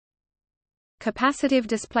Capacitive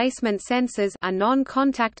displacement sensors are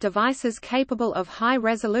non-contact devices capable of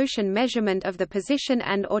high-resolution measurement of the position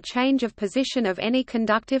and/or change of position of any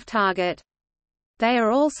conductive target. They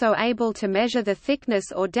are also able to measure the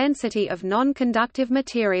thickness or density of non-conductive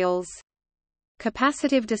materials.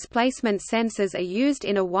 Capacitive displacement sensors are used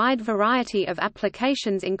in a wide variety of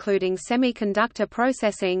applications including semiconductor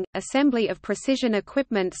processing, assembly of precision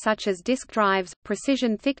equipment such as disk drives,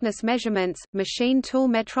 precision thickness measurements, machine tool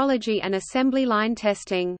metrology and assembly line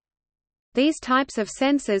testing. These types of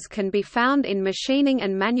sensors can be found in machining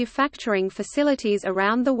and manufacturing facilities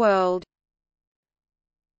around the world.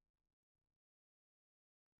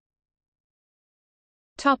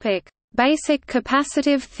 Basic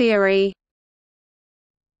capacitive theory.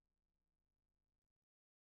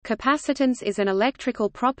 Capacitance is an electrical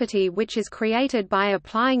property which is created by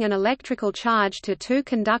applying an electrical charge to two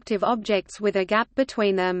conductive objects with a gap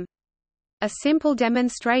between them. A simple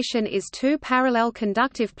demonstration is two parallel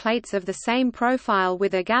conductive plates of the same profile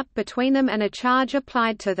with a gap between them and a charge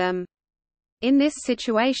applied to them. In this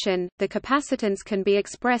situation, the capacitance can be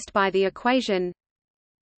expressed by the equation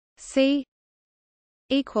C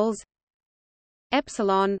equals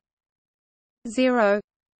epsilon 0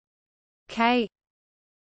 K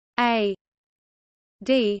A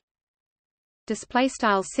D display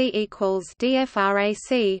style C equals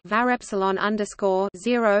DFRAC var epsilon underscore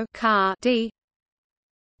 0 car D,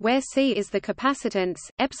 where C is the capacitance,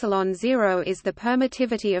 epsilon 0 is the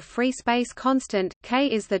permittivity of free space constant,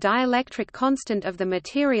 K is the dielectric constant of the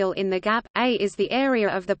material in the gap, A is the area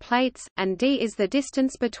of the plates, and D is the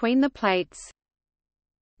distance between the plates.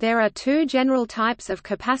 There are two general types of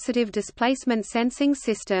capacitive displacement sensing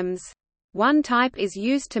systems. One type is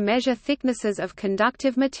used to measure thicknesses of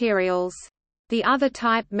conductive materials. The other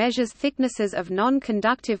type measures thicknesses of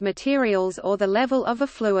non-conductive materials or the level of a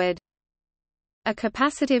fluid. A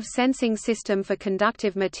capacitive sensing system for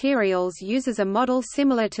conductive materials uses a model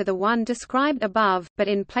similar to the one described above, but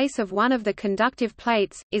in place of one of the conductive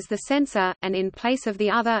plates, is the sensor, and in place of the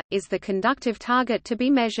other, is the conductive target to be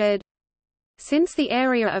measured. Since the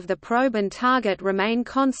area of the probe and target remain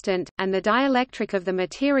constant, and the dielectric of the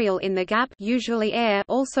material in the gap, usually air,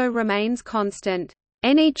 also remains constant,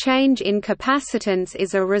 any change in capacitance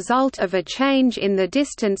is a result of a change in the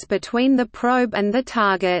distance between the probe and the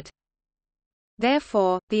target.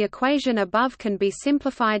 Therefore, the equation above can be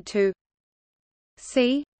simplified to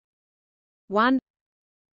C 1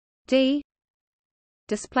 D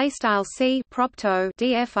display style C propto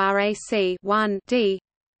DFRAC 1 D,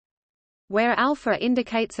 where alpha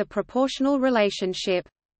indicates a proportional relationship.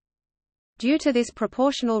 Due to this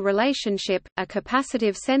proportional relationship, a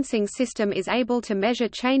capacitive sensing system is able to measure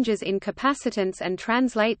changes in capacitance and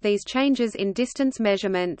translate these changes in distance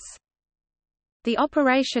measurements. The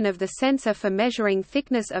operation of the sensor for measuring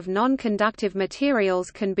thickness of non-conductive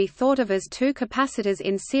materials can be thought of as two capacitors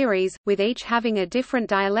in series, with each having a different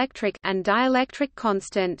dielectric and dielectric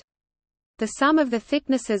constant. The sum of the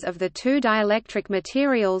thicknesses of the two dielectric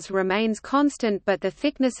materials remains constant, but the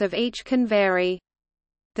thickness of each can vary.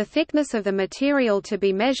 The thickness of the material to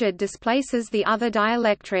be measured displaces the other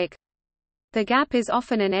dielectric. The gap is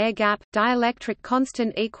often an air gap, dielectric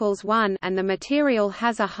constant equals 1, and the material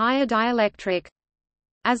has a higher dielectric.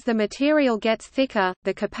 As the material gets thicker,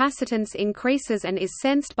 the capacitance increases and is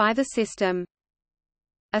sensed by the system.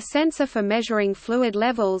 A sensor for measuring fluid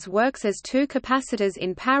levels works as two capacitors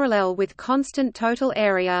in parallel with constant total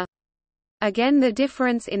area. Again, the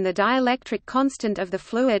difference in the dielectric constant of the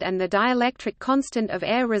fluid and the dielectric constant of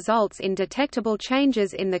air results in detectable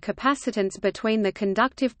changes in the capacitance between the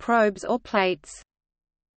conductive probes or plates.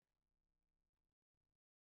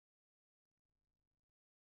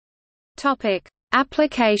 Topic: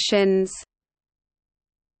 Applications.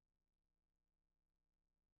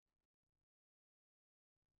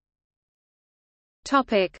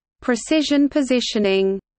 Topic: Precision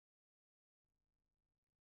positioning.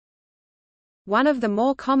 One of the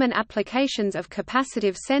more common applications of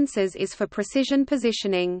capacitive sensors is for precision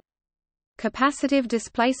positioning. Capacitive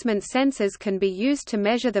displacement sensors can be used to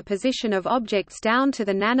measure the position of objects down to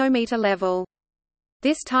the nanometer level.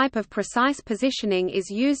 This type of precise positioning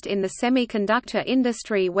is used in the semiconductor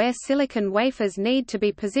industry where silicon wafers need to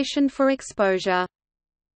be positioned for exposure.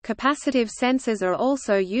 Capacitive sensors are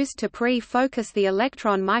also used to pre-focus the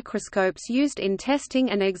electron microscopes used in testing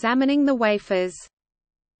and examining the wafers.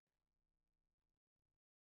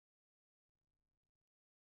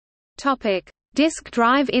 Disk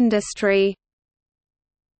drive industry.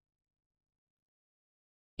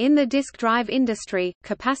 In the disk drive industry,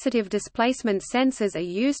 capacitive displacement sensors are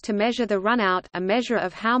used to measure the runout, a measure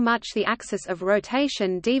of how much the axis of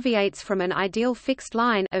rotation deviates from an ideal fixed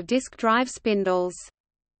line of disk drive spindles.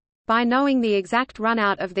 By knowing the exact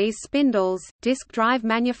runout of these spindles, disk drive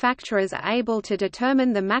manufacturers are able to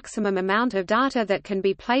determine the maximum amount of data that can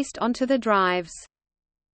be placed onto the drives.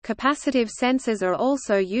 Capacitive sensors are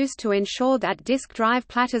also used to ensure that disk drive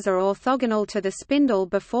platters are orthogonal to the spindle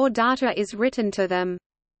before data is written to them.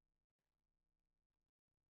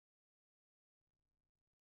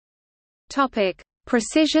 Topic: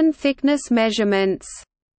 Precision thickness measurements.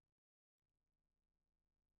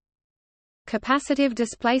 Capacitive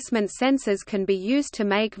displacement sensors can be used to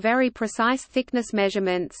make very precise thickness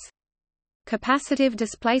measurements. Capacitive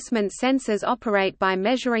displacement sensors operate by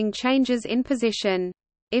measuring changes in position.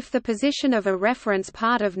 If the position of a reference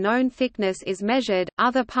part of known thickness is measured,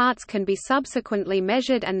 other parts can be subsequently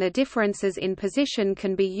measured and the differences in position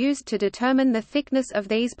can be used to determine the thickness of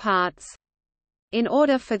these parts. In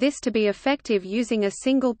order for this to be effective using a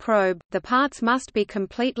single probe, the parts must be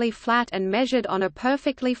completely flat and measured on a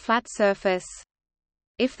perfectly flat surface.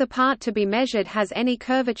 If the part to be measured has any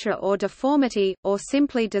curvature or deformity, or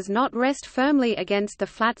simply does not rest firmly against the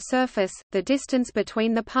flat surface, the distance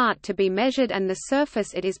between the part to be measured and the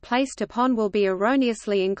surface it is placed upon will be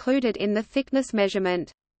erroneously included in the thickness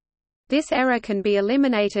measurement. This error can be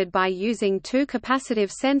eliminated by using two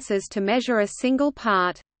capacitive sensors to measure a single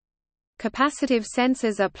part. Capacitive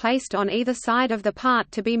sensors are placed on either side of the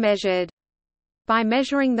part to be measured. By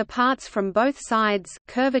measuring the parts from both sides,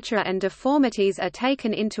 curvature and deformities are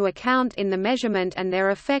taken into account in the measurement and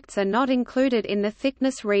their effects are not included in the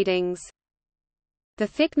thickness readings. The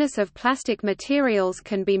thickness of plastic materials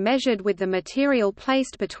can be measured with the material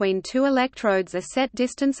placed between two electrodes a set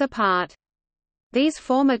distance apart. These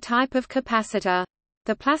form a type of capacitor.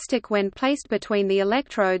 The plastic when placed between the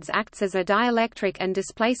electrodes acts as a dielectric and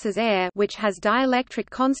displaces air, which has dielectric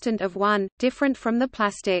constant of 1, different from the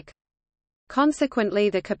plastic. Consequently,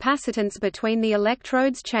 the capacitance between the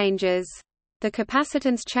electrodes changes. The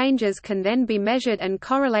capacitance changes can then be measured and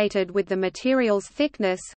correlated with the material's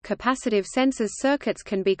thickness. Capacitive sensors circuits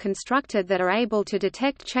can be constructed that are able to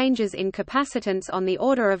detect changes in capacitance on the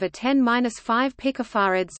order of a 10⁻⁵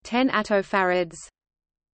 picofarads, 10 attofarads.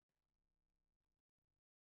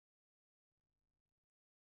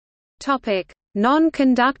 Topic: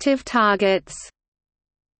 Non-conductive targets.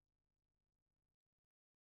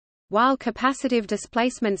 While capacitive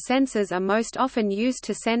displacement sensors are most often used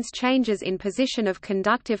to sense changes in position of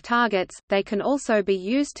conductive targets, they can also be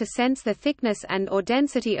used to sense the thickness and/or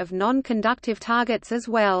density of non-conductive targets as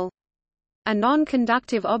well. A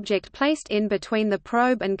non-conductive object placed in between the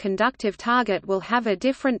probe and conductive target will have a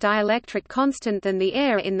different dielectric constant than the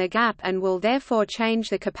air in the gap and will therefore change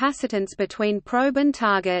the capacitance between probe and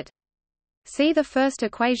target. See the first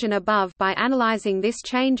equation above. By analyzing this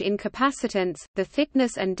change in capacitance, the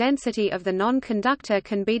thickness and density of the non-conductor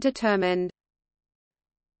can be determined.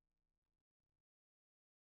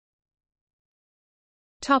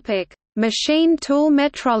 Topic: Machine tool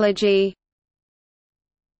metrology.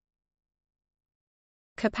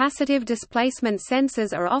 Capacitive displacement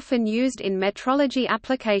sensors are often used in metrology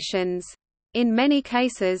applications. In many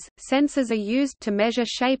cases, sensors are used to measure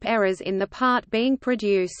shape errors in the part being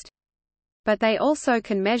produced. But they also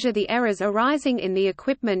can measure the errors arising in the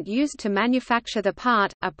equipment used to manufacture the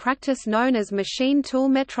part, a practice known as machine tool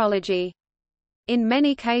metrology. In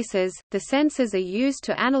many cases, the sensors are used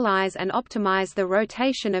to analyze and optimize the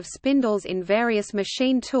rotation of spindles in various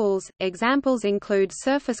machine tools. Examples include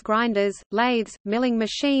surface grinders, lathes, milling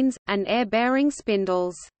machines, and air-bearing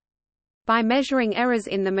spindles. By measuring errors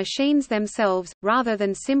in the machines themselves, rather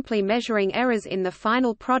than simply measuring errors in the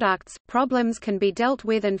final products, problems can be dealt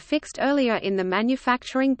with and fixed earlier in the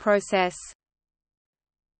manufacturing process.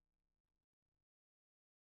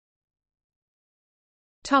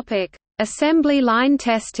 Topic: Assembly line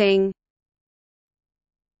testing.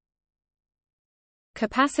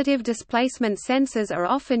 Capacitive displacement sensors are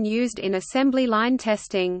often used in assembly line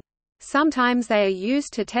testing. Sometimes they are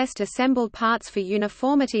used to test assembled parts for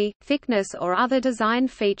uniformity, thickness or other design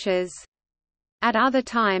features. At other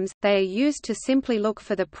times, they are used to simply look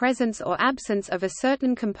for the presence or absence of a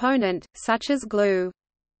certain component, such as glue.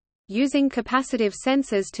 Using capacitive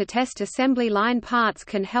sensors to test assembly line parts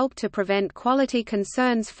can help to prevent quality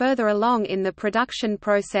concerns further along in the production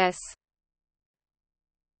process.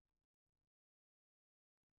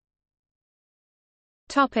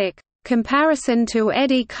 Topic: Comparison to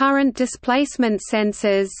eddy current displacement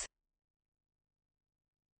sensors.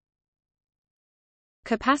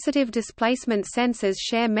 Capacitive displacement sensors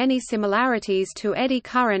share many similarities to eddy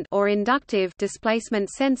current or inductive displacement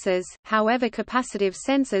sensors, however capacitive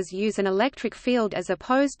sensors use an electric field as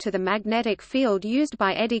opposed to the magnetic field used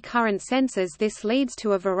by eddy current sensors. This leads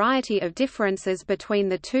to a variety of differences between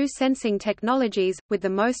the two sensing technologies, with the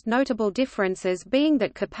most notable differences being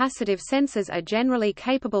that capacitive sensors are generally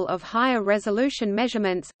capable of higher resolution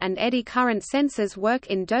measurements, and eddy current sensors work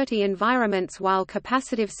in dirty environments while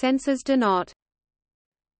capacitive sensors do not.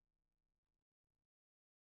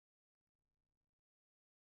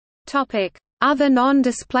 Other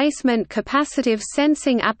non-displacement capacitive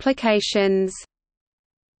sensing applications.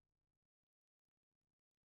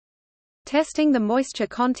 Testing the moisture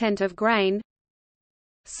content of grain,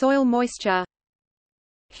 soil moisture,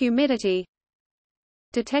 humidity,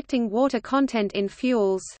 detecting water content in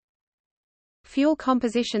fuels, fuel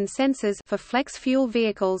composition sensors for flex fuel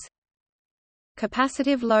vehicles,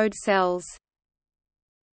 capacitive load cells.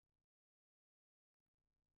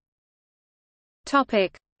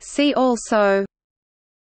 See also: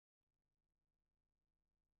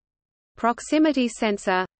 proximity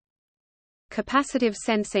sensor, capacitive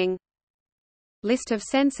sensing, list of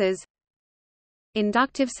sensors,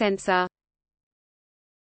 inductive sensor.